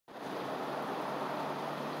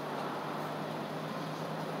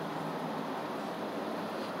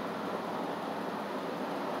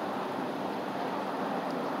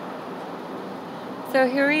So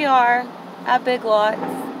here we are at Big Lots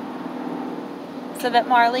so that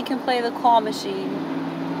Marley can play the claw machine.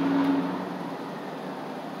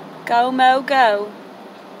 Go, Mo, go.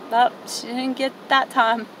 Oh, she didn't get that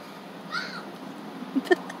time.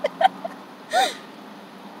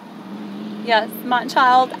 Yes, my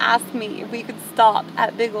child asked me if we could stop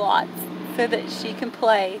at Big Lots so that she can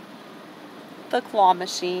play the claw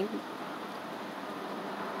machine.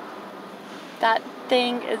 That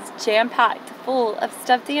thing is jam-packed full of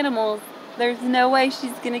stuffed animals. There's no way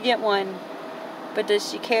she's gonna get one. But does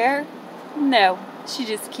she care? No. She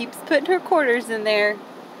just keeps putting her quarters in there.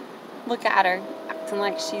 Look at her, acting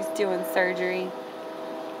like she's doing surgery.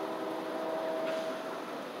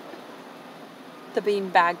 The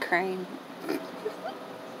beanbag crane.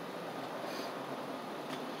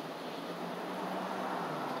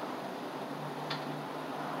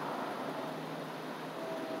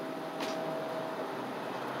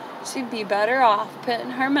 She'd be better off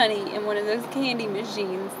putting her money in one of those candy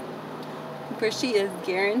machines where she is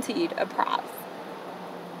guaranteed a prize.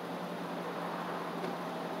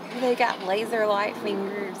 They got laser light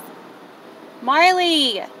fingers.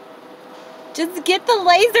 Marley! Just get the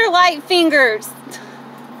laser light fingers!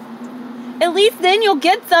 At least then you'll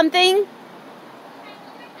get something.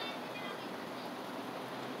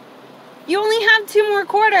 You only have 2 more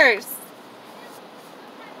quarters.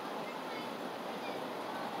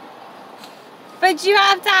 But you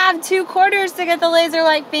have to have 2 quarters to get the laser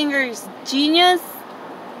light fingers, genius.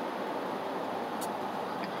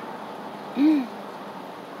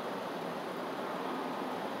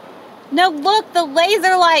 No, look, the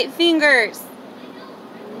laser light fingers.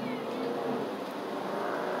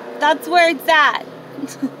 That's where it's at.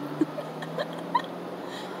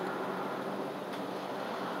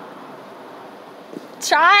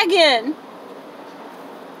 Try again.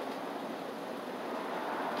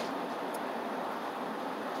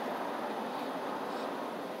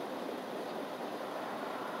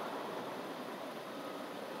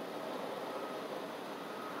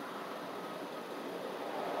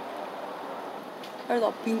 There's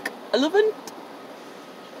a pink elephant.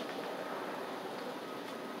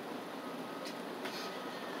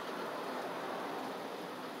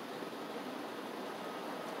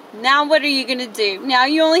 Now what are you gonna do? Now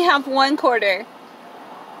you only have 1 quarter.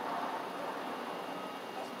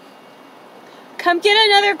 Come get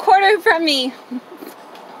another quarter from me.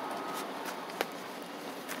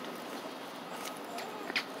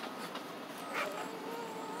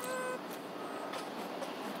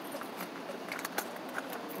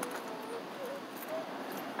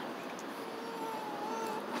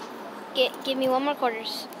 Give me 1 more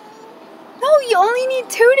quarters. No, you only need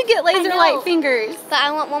 2 to get laser light fingers. But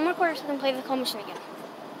I want 1 more quarter so I can play the claw machine again.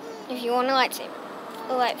 If you want a lightsaber,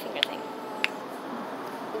 a light finger thing.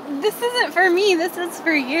 This isn't for me, this is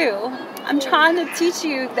for you. I'm trying to teach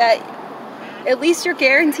you that at least you're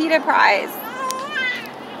guaranteed a prize.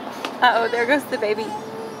 Uh-oh, there goes the baby.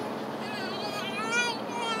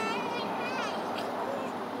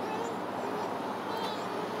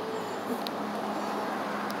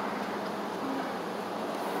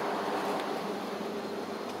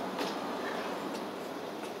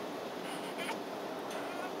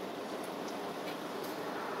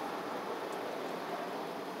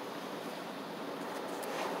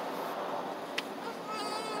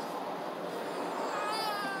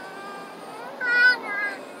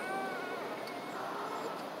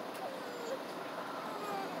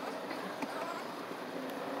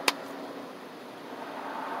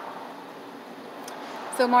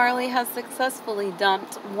 So Marley has successfully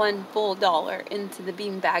dumped $1 full into the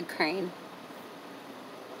beanbag crane.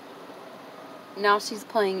 Now she's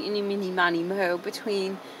playing Eeny, Meeny, Miny, Mo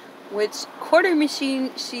between which quarter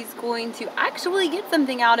machine she's going to actually get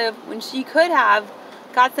something out of when she could have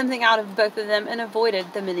got something out of both of them and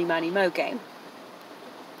avoided the Mini, Miny, Mo game.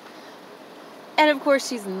 And of course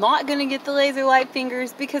she's not going to get the laser light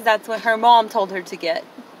fingers because that's what her mom told her to get.